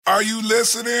Are you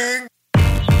listening?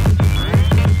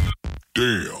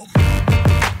 Damn.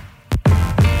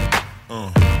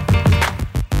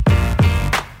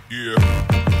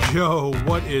 Yeah. Yo,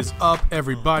 what is up,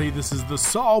 everybody? This is the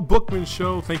Saul Bookman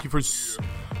Show. Thank you for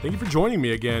joining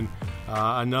me again.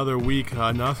 Another week,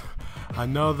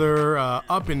 another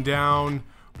up and down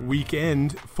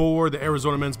weekend for the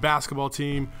Arizona men's basketball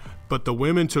team. But the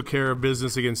women took care of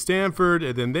business against Stanford,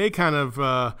 and then they kind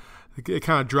of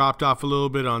dropped off a little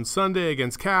bit on Sunday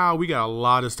against Cal. We got a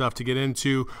lot of stuff to get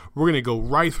into. We're going to go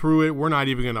right through it. We're not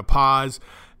even going to pause.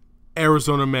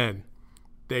 Arizona men,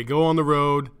 they go on the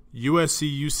road,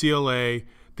 USC, UCLA.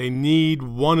 They need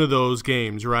one of those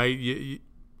games, right?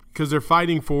 Because they're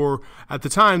fighting for, at the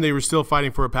time, they were still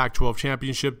fighting for a Pac-12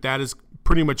 championship. That is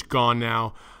pretty much gone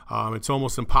now. It's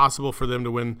almost impossible for them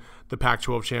to win the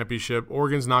Pac-12 championship.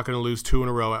 Oregon's not going to lose 2 in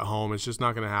a row at home. It's just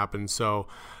not going to happen. So,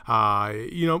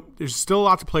 there's still a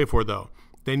lot to play for, though.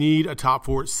 They need a top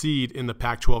 4 seed in the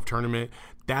Pac-12 tournament.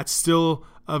 That's still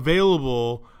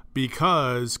available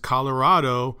because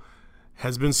Colorado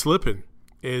has been slipping.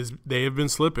 They have been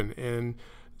slipping. And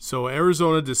so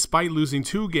Arizona, despite losing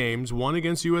 2 games, one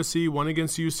against USC, one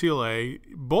against UCLA,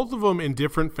 both of them in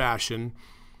different fashion,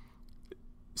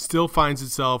 still finds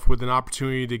itself with an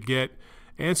opportunity to get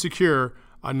and secure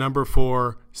a number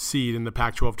 4 seed in the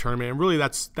Pac-12 tournament. And really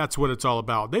that's what it's all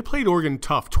about. They played Oregon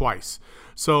tough twice.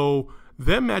 So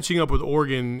them matching up with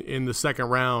Oregon in the second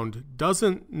round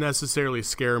doesn't necessarily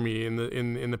scare me in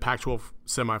the Pac-12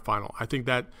 semifinal. I think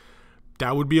that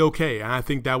would be okay. And I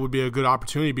think that would be a good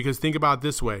opportunity because think about it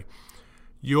this way.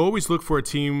 You always look for a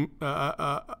team,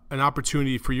 an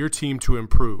opportunity for your team to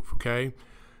improve, okay?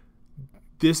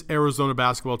 This Arizona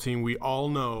basketball team, we all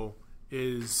know,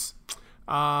 is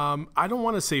I don't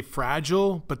want to say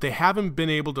fragile, but they haven't been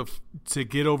able to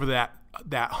get over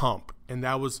that hump, and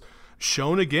that was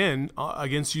shown again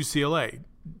against UCLA.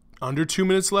 Under 2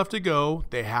 minutes left to go,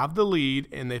 they have the lead,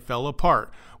 and they fell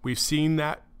apart. We've seen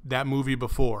that movie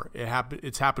before.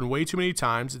 It's happened way too many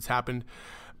times. It's happened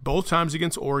both times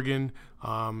against Oregon,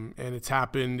 and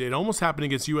it almost happened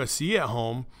against USC at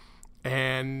home,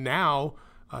 and now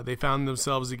they found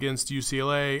themselves against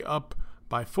UCLA up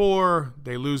by 4.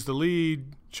 They lose the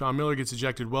lead. Sean Miller gets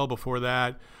ejected well before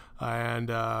that. And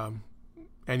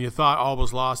you thought all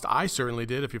was lost. I certainly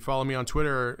did. If you follow me on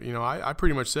Twitter, I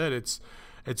pretty much said it's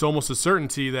almost a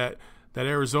certainty that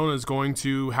Arizona is going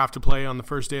to have to play on the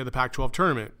first day of the Pac-12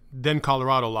 tournament. Then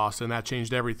Colorado lost, and that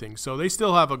changed everything. So they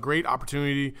still have a great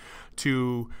opportunity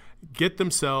to get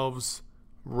themselves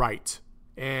right.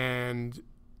 And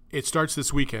it starts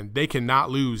this weekend. They cannot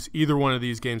lose either one of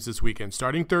these games this weekend.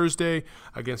 Starting Thursday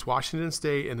against Washington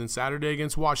State and then Saturday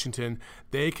against Washington,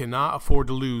 they cannot afford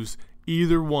to lose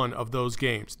either one of those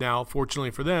games. Now,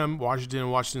 fortunately for them, Washington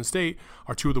and Washington State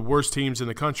are 2 of the worst teams in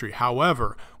the country.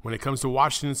 However, when it comes to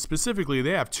Washington specifically,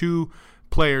 they have 2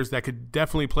 players that could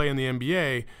definitely play in the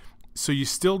NBA. So you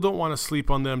still don't want to sleep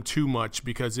on them too much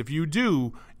because if you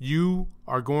do, you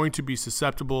are going to be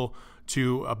susceptible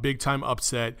to a big-time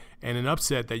upset and an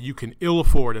upset that you can ill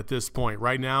afford at this point.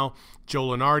 Right now, Joe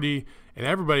Lunardi and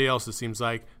everybody else, it seems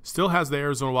like, still has the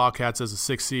Arizona Wildcats as a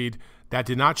 6th seed. That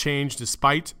did not change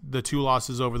despite the 2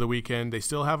 losses over the weekend. They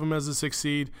still have them as a 6th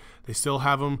seed. They still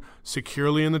have them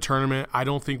securely in the tournament. I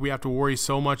don't think we have to worry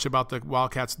so much about the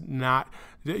Wildcats not,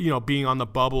 being on the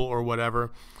bubble or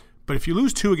whatever. But if you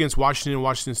lose 2 against Washington and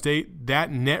Washington State,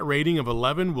 that net rating of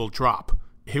 11 will drop.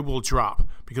 It will drop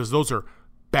because those are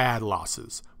bad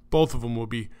losses. Both of them will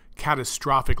be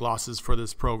catastrophic losses for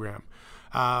this program.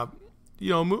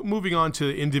 Moving on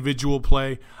to individual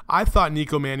play, I thought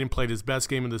Nico Mannion played his best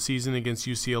game of the season against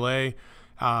UCLA.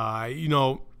 I've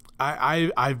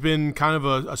been kind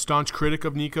of a staunch critic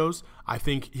of Nico's. I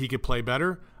think he could play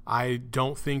better. I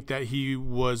don't think that he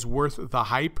was worth the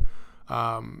hype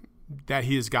that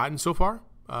he has gotten so far.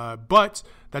 But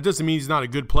that doesn't mean he's not a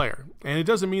good player. And it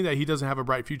doesn't mean that he doesn't have a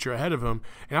bright future ahead of him.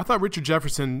 And I thought Richard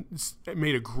Jefferson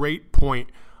made a great point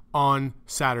on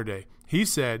Saturday. He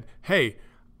said, hey,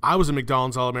 I was a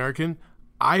McDonald's All-American.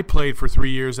 I played for 3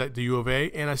 years at the U of A,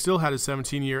 and I still had a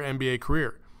 17-year NBA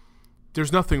career.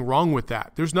 There's nothing wrong with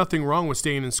that. There's nothing wrong with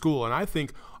staying in school. And I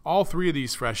think all 3 of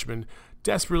these freshmen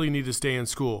desperately need to stay in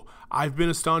school. I've been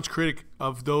a staunch critic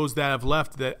of those that have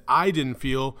left that I didn't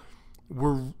feel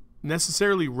were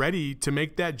necessarily ready to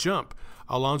make that jump.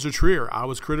 Alonzo Trier, I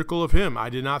was critical of him. I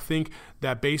did not think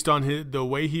that based on the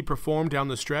way he performed down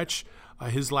the stretch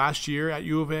his last year at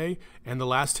U of A and the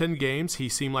last 10 games, he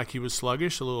seemed like he was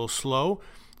sluggish, a little slow.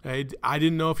 I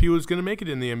didn't know if he was going to make it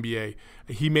in the NBA.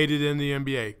 He made it in the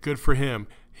NBA. Good for him.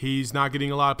 He's not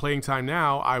getting a lot of playing time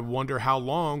now. I wonder how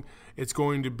long it's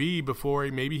going to be before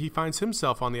maybe he finds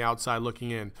himself on the outside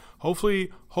looking in. Hopefully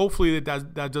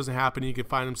that doesn't happen. He can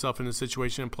find himself in a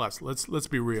situation. And plus, let's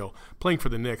be real. Playing for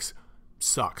the Knicks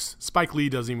sucks. Spike Lee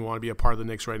doesn't even want to be a part of the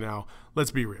Knicks right now.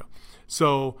 Let's be real.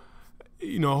 So,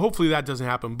 hopefully that doesn't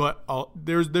happen. But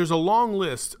there's a long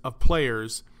list of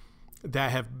players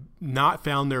that have not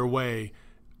found their way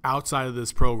outside of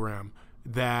this program,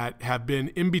 that have been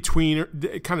in between,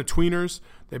 kind of tweeners.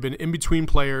 They've been in between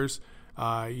players.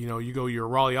 You go your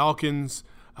Raleigh Alkins,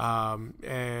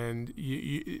 and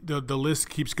the list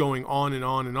keeps going on and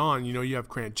on and on. You have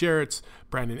Grant Jarrett's,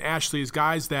 Brandon Ashley's,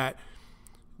 guys that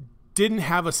didn't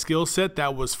have a skill set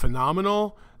that was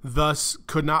phenomenal, thus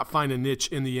could not find a niche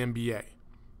in the NBA.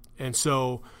 And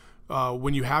so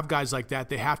when you have guys like that,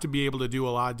 they have to be able to do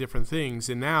a lot of different things.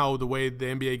 And now the way the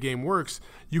NBA game works,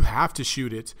 you have to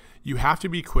shoot it, you have to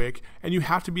be quick, and you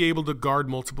have to be able to guard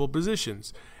multiple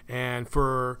positions. And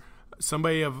for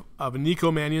somebody of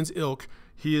Nico Mannion's ilk,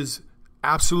 he is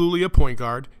absolutely a point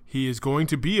guard. He is going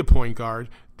to be a point guard.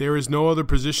 There is no other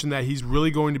position that he's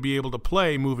really going to be able to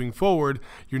play moving forward.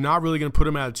 You're not really going to put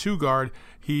him at a two guard.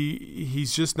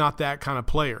 He's just not that kind of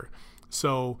player.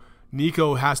 So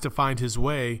Nico has to find his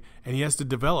way, and he has to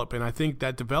develop. And I think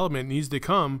that development needs to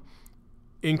come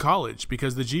in college,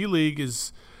 because the G League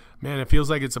is, man, it feels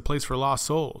like it's a place for lost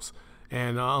souls.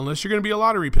 And unless you're going to be a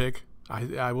lottery pick,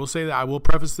 I will say that. I will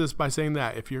preface this by saying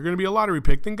that if you're going to be a lottery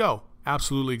pick, then go.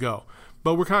 Absolutely go.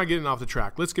 But we're kind of getting off the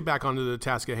track. Let's get back onto the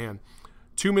task at hand.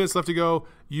 2 minutes left to go.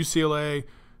 UCLA.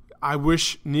 I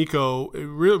wish Nico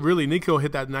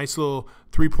hit that nice little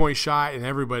three-point shot, and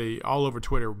everybody all over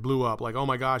Twitter blew up like, oh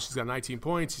my gosh, he's got 19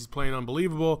 points. He's playing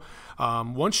unbelievable.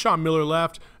 Once Sean Miller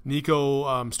left,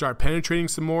 Nico started penetrating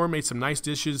some more, made some nice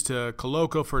dishes to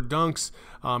Koloko for dunks.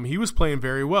 He was playing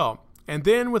very well. And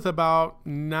then with about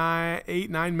 9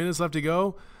 minutes left to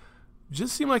go,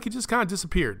 just seemed like he just kind of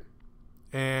disappeared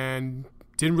and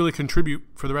didn't really contribute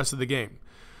for the rest of the game.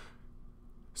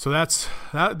 So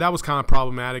that was kind of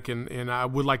problematic, and I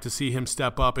would like to see him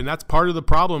step up. And that's part of the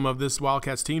problem of this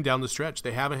Wildcats team down the stretch.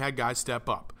 They haven't had guys step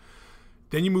up.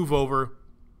 Then you move over.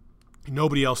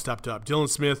 Nobody else stepped up. Dylan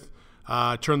Smith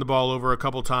turned the ball over a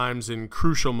couple times in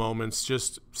crucial moments,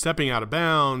 just stepping out of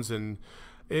bounds. And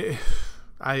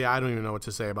I don't even know what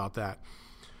to say about that.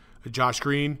 Josh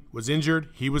Green was injured.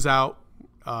 He was out.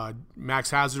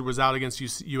 Max Hazard was out against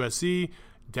USC.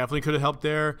 Definitely could have helped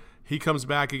there. He comes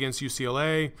back against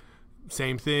UCLA.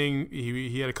 Same thing.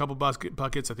 He had a couple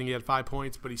buckets. I think he had 5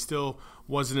 points, but he still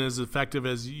wasn't as effective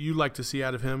as you'd like to see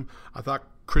out of him. I thought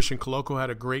Christian Koloko had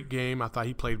a great game. I thought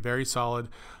he played very solid.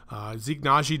 Zeke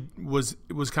Naji was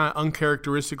kind of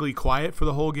uncharacteristically quiet for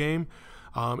the whole game.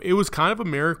 It was kind of a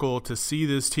miracle to see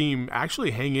this team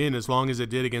actually hang in as long as it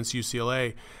did against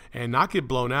UCLA and not get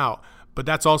blown out. But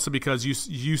that's also because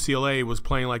UCLA was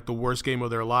playing like the worst game of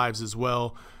their lives as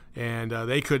well, and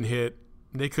they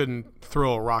couldn't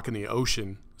throw a rock in the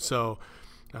ocean. So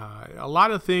a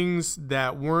lot of things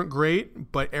that weren't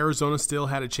great, but Arizona still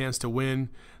had a chance to win.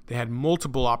 They had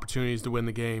multiple opportunities to win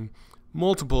the game,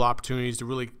 multiple opportunities to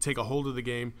really take a hold of the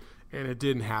game, and it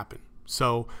didn't happen.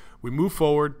 So we move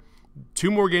forward.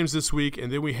 2 more games this week,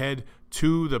 and then we head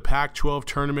to the Pac-12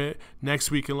 tournament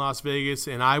next week in Las Vegas.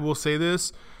 And I will say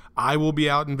this, I will be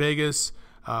out in Vegas.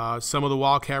 Some of the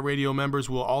Wildcat Radio members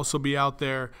will also be out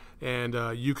there, and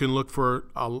you can look for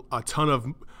a ton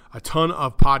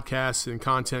of podcasts and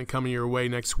content coming your way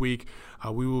next week.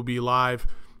 We will be live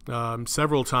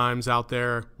several times out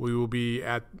there. We will be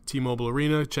at T-Mobile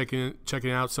Arena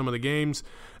checking out some of the games.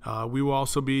 We will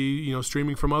also be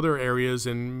streaming from other areas,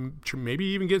 and maybe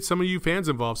even get some of you fans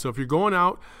involved. So if you're going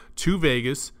out to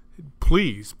Vegas,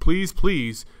 please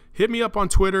hit me up on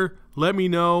Twitter. Let me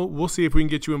know. We'll see if we can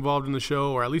get you involved in the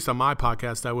show, or at least on my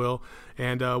podcast I will.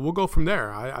 And we'll go from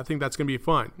there. I think that's going to be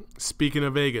fun. Speaking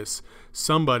of Vegas,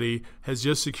 somebody has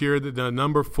just secured the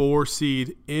number 4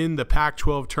 seed in the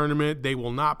Pac-12 tournament. They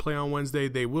will not play on Wednesday.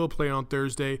 They will play on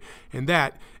Thursday. And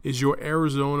that is your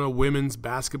Arizona women's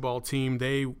basketball team.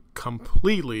 They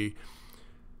completely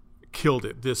killed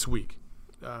it this week.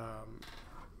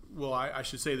 I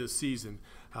should say this season.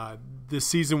 This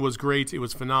season was great. It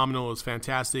was phenomenal. It was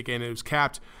fantastic. And it was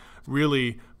capped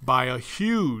really by a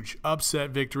huge upset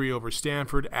victory over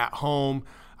Stanford at home.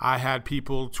 I had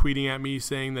people tweeting at me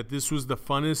saying that this was the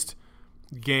funnest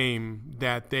game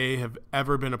that they have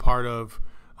ever been a part of,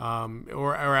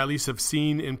 or at least have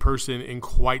seen in person in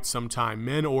quite some time,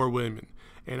 men or women.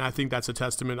 And I think that's a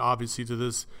testament, obviously, to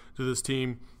this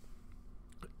team.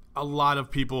 A lot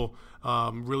of people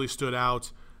really stood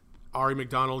out. Ari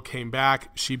McDonald came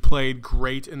back. She played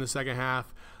great in the second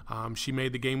half. She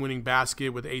made the game-winning basket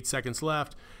with 8 seconds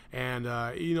left, and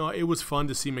it was fun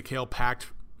to see McHale packed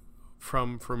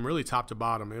from really top to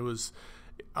bottom. It was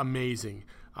amazing.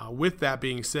 With that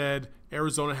being said,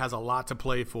 Arizona has a lot to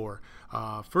play for.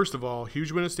 First of all,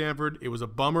 huge win at Stanford. It was a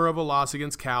bummer of a loss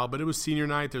against Cal, but it was senior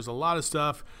night. There's a lot of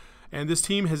stuff, and this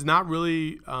team has not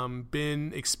really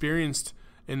been experienced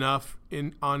enough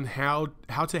on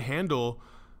how to handle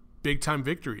big-time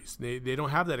victories. They don't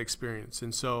have that experience,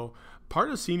 and so part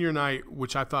of senior night,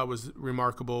 which I thought was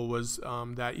remarkable, was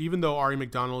that even though Ari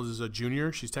McDonald is a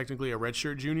junior, she's technically a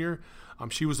redshirt junior,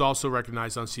 she was also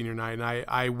recognized on senior night. And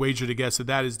I wager to guess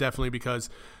that is definitely because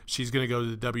she's going to go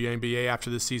to the WNBA after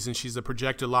this season. She's a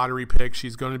projected lottery pick.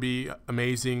 She's going to be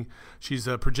amazing. She's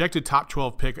a projected top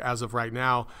 12 pick as of right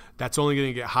now. That's only going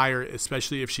to get higher,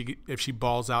 especially if she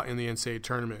balls out in the NCAA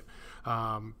tournament.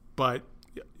 But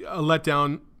a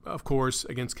letdown, of course,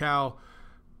 against Cal.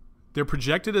 They're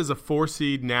projected as a 4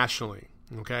 seed nationally,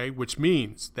 okay, which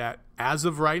means that as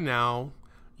of right now,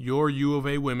 your U of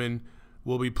A women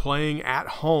will be playing at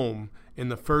home in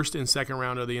the first and second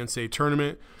round of the NCAA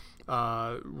tournament.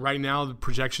 Right now, the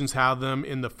projections have them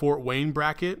in the Fort Wayne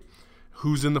bracket.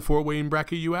 Who's in the Fort Wayne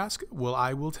bracket, you ask? Well,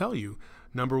 I will tell you.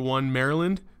 Number 1,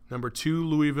 Maryland. Number 2,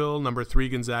 Louisville. Number 3,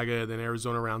 Gonzaga. Then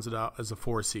Arizona rounds it out as a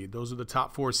 4 seed. Those are the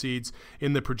top 4 seeds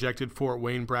in the projected Fort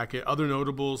Wayne bracket. Other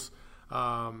notables,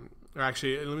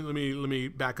 actually, let me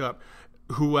back up.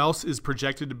 Who else is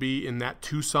projected to be in that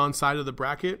Tucson side of the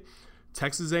bracket?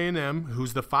 Texas A&M,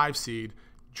 who's the 5 seed,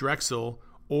 Drexel,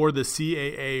 or the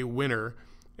CAA winner,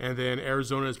 and then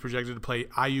Arizona is projected to play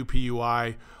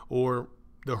IUPUI or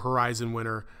the Horizon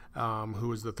winner,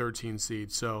 who is the 13 seed.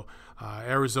 So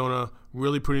Arizona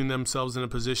really putting themselves in a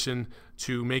position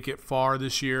to make it far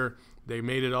this year. They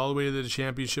made it all the way to the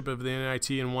championship of the NIT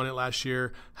and won it last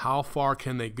year. How far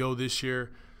can they go this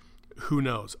year? Who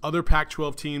knows? Other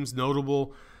Pac-12 teams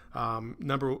notable.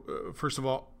 First of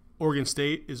all, Oregon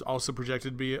State is also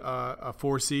projected to be a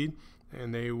 4 seed,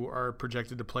 and they are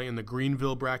projected to play in the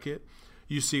Greenville bracket.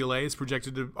 UCLA is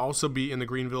projected to also be in the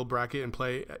Greenville bracket and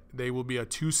play. They will be a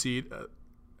 2 seed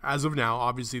as of now.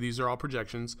 Obviously, these are all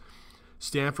projections.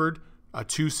 Stanford, a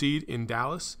 2 seed in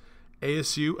Dallas.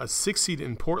 ASU, a 6 seed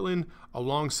in Portland,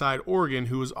 alongside Oregon,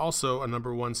 who is also a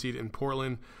number 1 seed in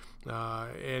Portland.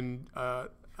 And a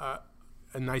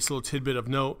nice little tidbit of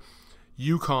note,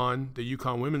 UConn, the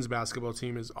UConn women's basketball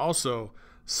team, is also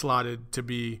slotted to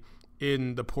be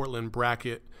in the Portland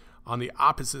bracket on the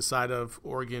opposite side of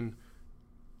Oregon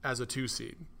as a 2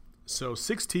 seed. So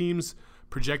 6 teams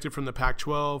projected from the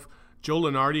Pac-12. Joe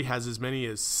Lunardi has as many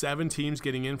as 7 teams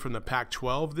getting in from the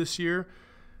Pac-12 this year.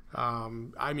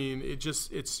 I mean,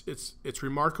 it's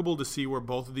remarkable to see where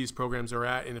both of these programs are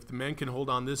at. And if the men can hold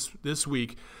on this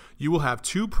week, you will have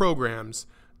 2 programs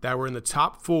that were in the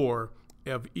top 4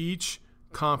 of each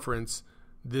conference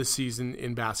this season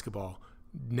in basketball.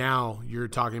 Now you're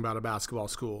talking about a basketball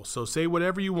school. So say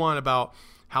whatever you want about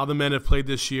how the men have played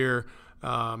this year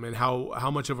and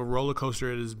how much of a roller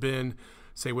coaster it has been.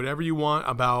 Say whatever you want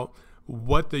about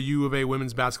what the U of A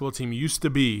women's basketball team used to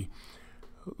be.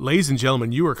 Ladies and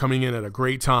gentlemen, you are coming in at a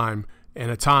great time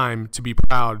and a time to be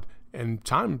proud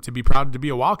to be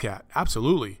a Wildcat.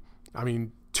 Absolutely. I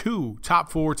mean, 2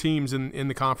 top 4 teams in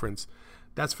the conference.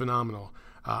 That's phenomenal.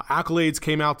 Accolades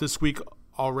came out this week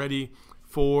already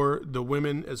for the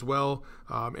women as well,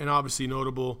 and obviously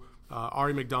notable,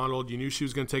 Ari McDonald. You knew she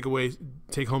was going to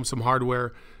take home some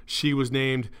hardware. She was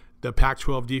named the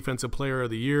Pac-12 Defensive Player of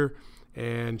the Year,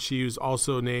 and she was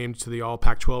also named to the All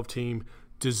Pac-12 team,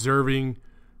 deserving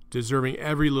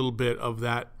every little bit of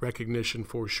that recognition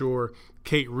for sure.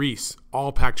 Kate Reese,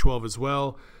 All Pac-12 as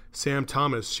well. Sam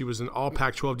Thomas, she was an All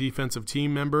Pac-12 defensive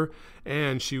team member,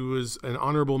 and she was an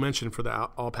honorable mention for the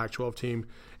All Pac-12 team.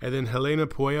 And then Helena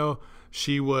Puello,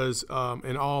 she was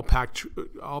an All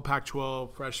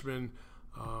Pac-12 freshman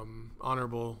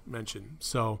honorable mention.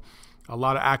 So a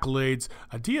lot of accolades.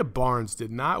 Adia Barnes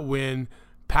did not win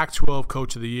Pac-12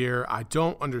 Coach of the Year. I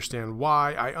don't understand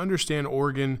why. I understand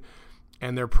Oregon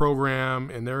and their program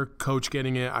and their coach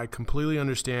getting it. I completely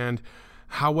understand.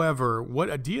 However, what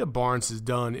Adia Barnes has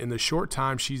done in the short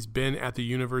time she's been at the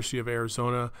University of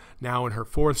Arizona, now in her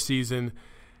 4th season,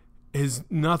 is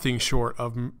nothing short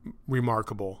of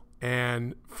remarkable.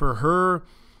 And for her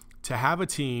to have a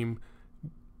team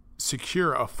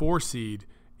secure a 4 seed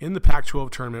in the Pac-12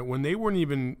 tournament when they weren't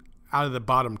even out of the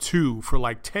bottom 2 for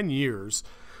like 10 years.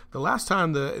 The last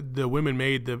time the women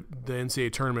made the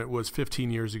NCAA tournament was 15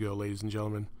 years ago, ladies and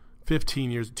gentlemen.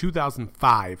 15 years,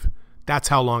 2005. That's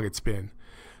how long it's been.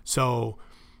 So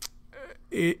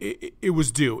it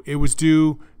was due. It was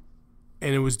due,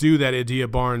 and it was due that Adia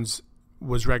Barnes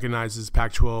was recognized as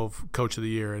Pac-12 Coach of the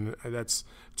Year, and that's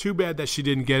too bad that she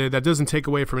didn't get it. That doesn't take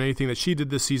away from anything that she did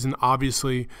this season.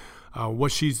 Obviously,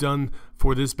 what she's done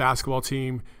for this basketball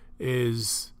team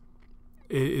is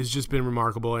just been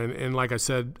remarkable. And like I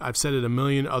said, I've said it a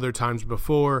million other times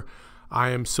before,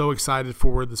 I am so excited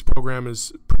for where this program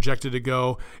is projected to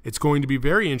go. It's going to be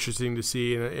very interesting to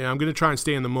see, and I'm going to try and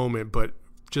stay in the moment, but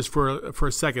just for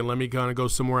a second, let me kind of go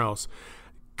somewhere else.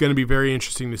 Going to be very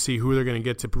interesting to see who they're going to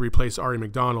get to replace Ari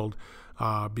McDonald,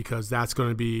 because that's going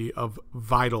to be of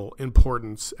vital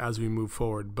importance as we move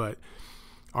forward. But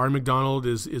Ari McDonald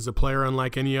is a player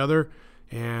unlike any other,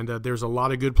 and there's a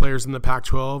lot of good players in the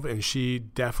Pac-12, and she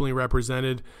definitely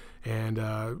represented, and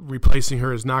replacing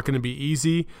her is not going to be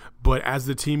easy. But as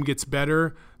the team gets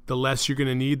better, the less you're going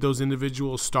to need those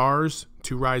individual stars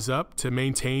to rise up to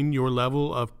maintain your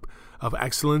level of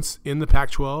excellence in the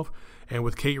Pac-12. And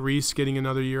with Kate Reese getting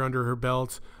another year under her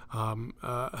belt,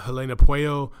 Helena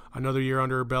Puello another year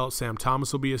under her belt, Sam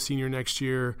Thomas will be a senior next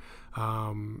year.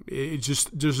 There's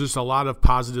just a lot of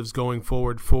positives going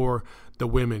forward for the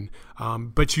women.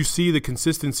 But you see the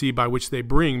consistency by which they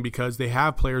bring, because they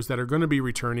have players that are going to be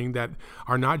returning that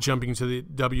are not jumping to the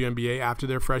WNBA after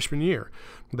their freshman year.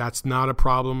 That's not a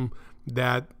problem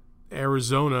that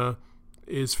Arizona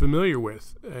is familiar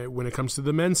with when it comes to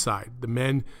the men's side. The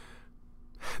men,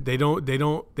 they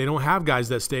don't have guys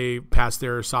that stay past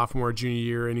their sophomore or junior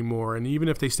year anymore. And even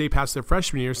if they stay past their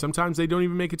freshman year, sometimes they don't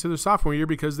even make it to their sophomore year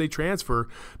because they transfer,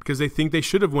 because they think they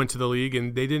should have went to the league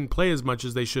and they didn't play as much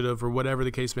as they should have, or whatever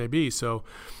the case may be. So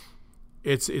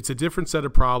it's a different set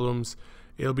of problems.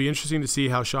 It'll be interesting to see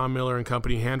how Sean Miller and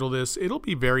company handle this. It'll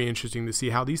be very interesting to see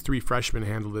how these three freshmen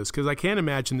handle this, because I can't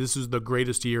imagine this is the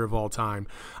greatest year of all time.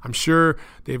 I'm sure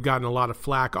they've gotten a lot of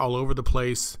flack all over the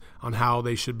place on how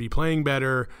they should be playing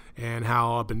better and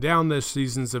how up and down their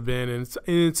seasons have been. And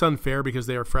it's unfair because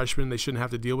they are freshmen. They shouldn't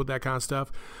have to deal with that kind of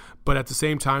stuff. But at the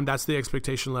same time, that's the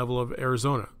expectation level of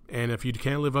Arizona. And if you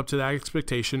can't live up to that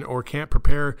expectation or can't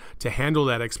prepare to handle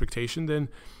that expectation, then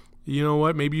you know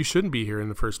what? Maybe you shouldn't be here in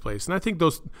the first place. And I think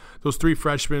those three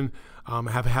freshmen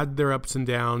have had their ups and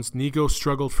downs. Nico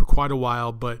struggled for quite a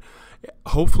while, but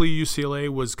hopefully UCLA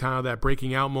was kind of that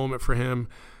breaking out moment for him.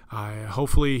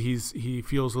 Hopefully he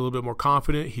feels a little bit more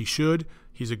confident. He should.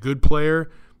 He's a good player,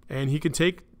 and he can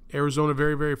take Arizona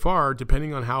very, very far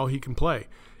depending on how he can play.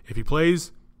 If he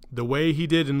plays the way he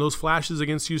did in those flashes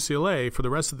against UCLA for the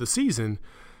rest of the season,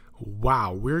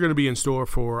 wow, we're going to be in store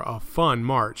for a fun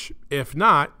March. If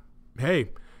not, hey,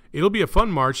 it'll be a fun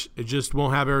March. It just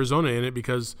won't have Arizona in it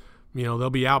because, they'll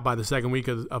be out by the second week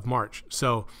of March.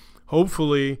 So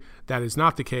hopefully that is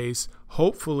not the case.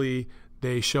 Hopefully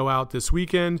they show out this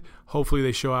weekend. Hopefully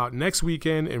they show out next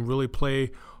weekend and really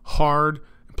play hard,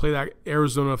 play that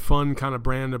Arizona fun kind of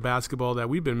brand of basketball that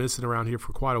we've been missing around here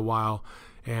for quite a while.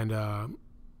 And,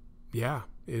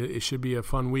 it should be a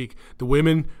fun week. The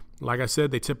women, like I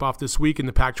said, they tip off this week in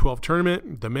the Pac-12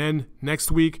 tournament. The men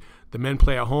next week. The men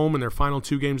play at home in their final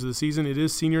two games of the season. It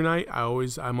is senior night.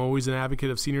 I'm always an advocate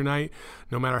of senior night.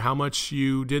 No matter how much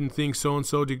you didn't think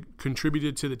so-and-so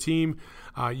contributed to the team,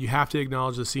 you have to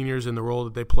acknowledge the seniors and the role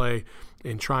that they play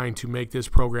in trying to make this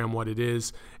program what it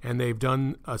is. And they've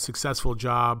done a successful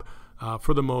job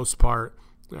for the most part,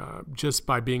 just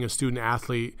by being a student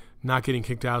athlete, not getting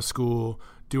kicked out of school,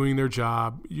 doing their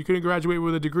job. You can graduate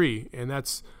with a degree, and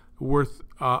that's worth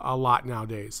a lot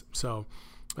nowadays. So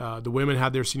the women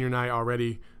had their senior night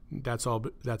already. That's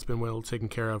been well taken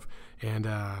care of. And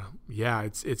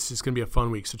it's just going to be a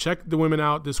fun week. So check the women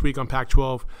out this week on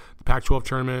Pac-12, the Pac-12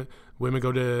 tournament. Women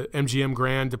go to MGM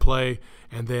Grand to play,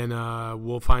 and then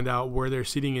we'll find out where their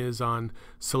seating is on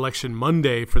Selection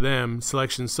Monday for them.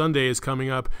 Selection Sunday is coming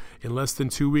up in less than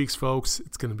 2 weeks, folks.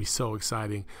 It's going to be so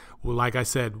exciting. Well, like I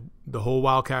said, the whole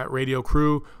Wildcat Radio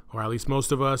crew, or at least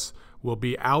most of us, will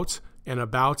be out and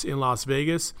about in Las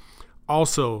Vegas.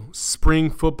 Also,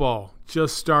 spring football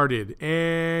just started,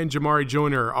 and Jamari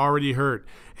Joyner already hurt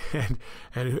and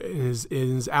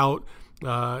is out.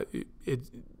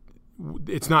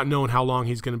 It's not known how long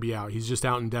he's going to be out. He's just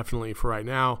out indefinitely for right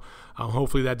now.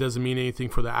 Hopefully that doesn't mean anything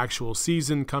for the actual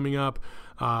season coming up.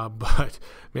 But,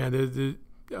 man,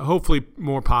 hopefully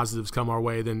more positives come our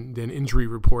way than injury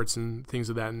reports and things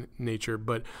of that nature.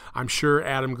 But I'm sure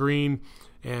Adam Green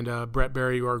and Brett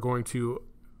Berry are going to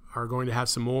have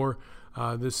some more.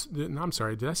 I'm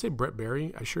sorry, did I say Brett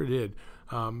Berry? I sure did.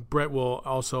 Brett will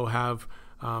also have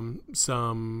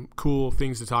some cool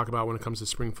things to talk about when it comes to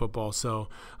spring football. So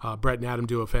Brett and Adam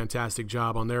do a fantastic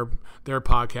job on their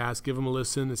podcast. Give them a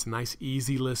listen. It's a nice,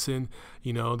 easy listen.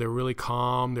 They're really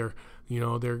calm. They're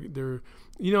They're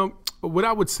what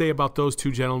I would say about those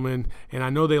two gentlemen, and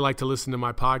I know they like to listen to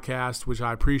my podcast, which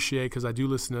I appreciate because I do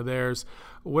listen to theirs.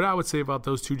 What I would say about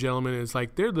those two gentlemen is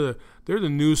like they're the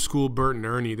new school Bert and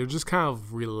Ernie. They're just kind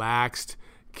of relaxed,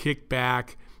 kick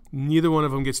back. Neither one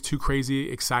of them gets too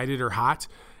crazy excited or hot,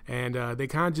 and they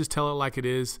kind of just tell it like it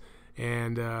is,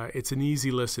 and it's an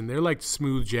easy listen. They're like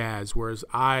smooth jazz, whereas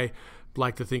I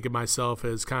like to think of myself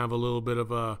as kind of a little bit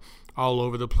of a all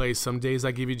over the place. Some days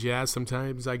I give you jazz,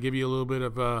 sometimes I give you a little bit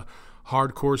of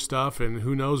hardcore stuff, and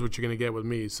who knows what you're going to get with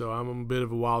me. So I'm a bit of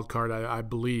a wild card, I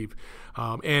believe.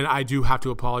 And I do have to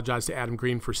apologize to Adam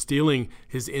Green for stealing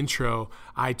his intro.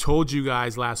 I told you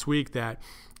guys last week that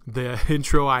the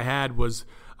intro I had was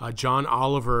John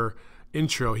Oliver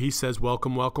intro. He says,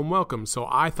 welcome, welcome, welcome. So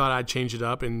I thought I'd change it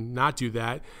up and not do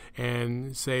that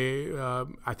and say, I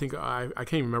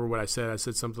can't even remember what I said. I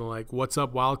said something like, what's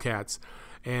up, Wildcats?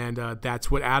 And that's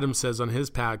what Adam says on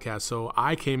his podcast. So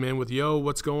I came in with, yo,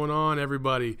 what's going on,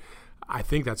 everybody? I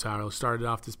think that's how I started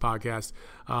off this podcast.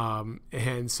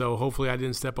 And so hopefully I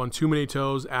didn't step on too many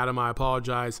toes. Adam, I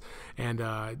apologize. And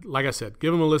like I said,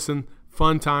 give them a listen.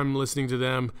 Fun time listening to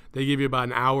them. They give you about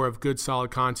an hour of good,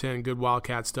 solid content, good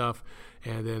Wildcat stuff.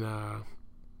 And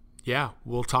then,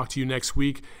 we'll talk to you next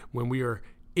week when we are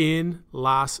in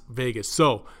Las Vegas.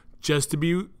 So just to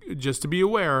be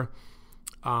aware,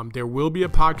 there will be a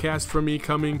podcast from me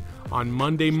coming on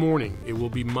Monday morning. It will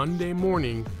be Monday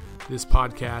morning, this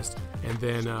podcast, and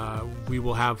then we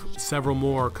will have several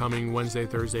more coming Wednesday,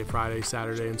 Thursday, Friday,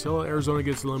 Saturday, until Arizona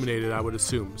gets eliminated, I would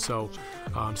assume. So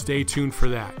stay tuned for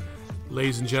that.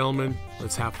 Ladies and gentlemen,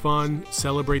 let's have fun,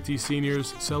 celebrate these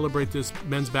seniors, celebrate this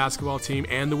men's basketball team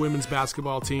and the women's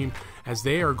basketball team as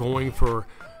they are going for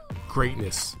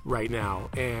greatness right now,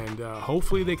 and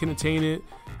hopefully they can attain it.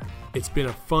 It's been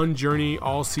a fun journey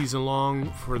all season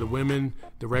long for the women.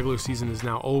 The regular season is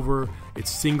now over. It's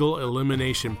single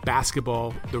elimination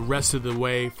basketball the rest of the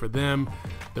way for them.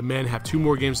 The men have 2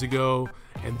 more games to go,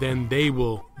 and then they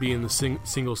will be in the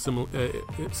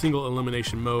single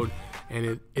elimination mode.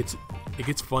 And it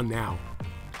gets fun now.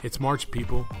 It's March,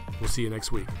 people. We'll see you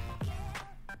next week.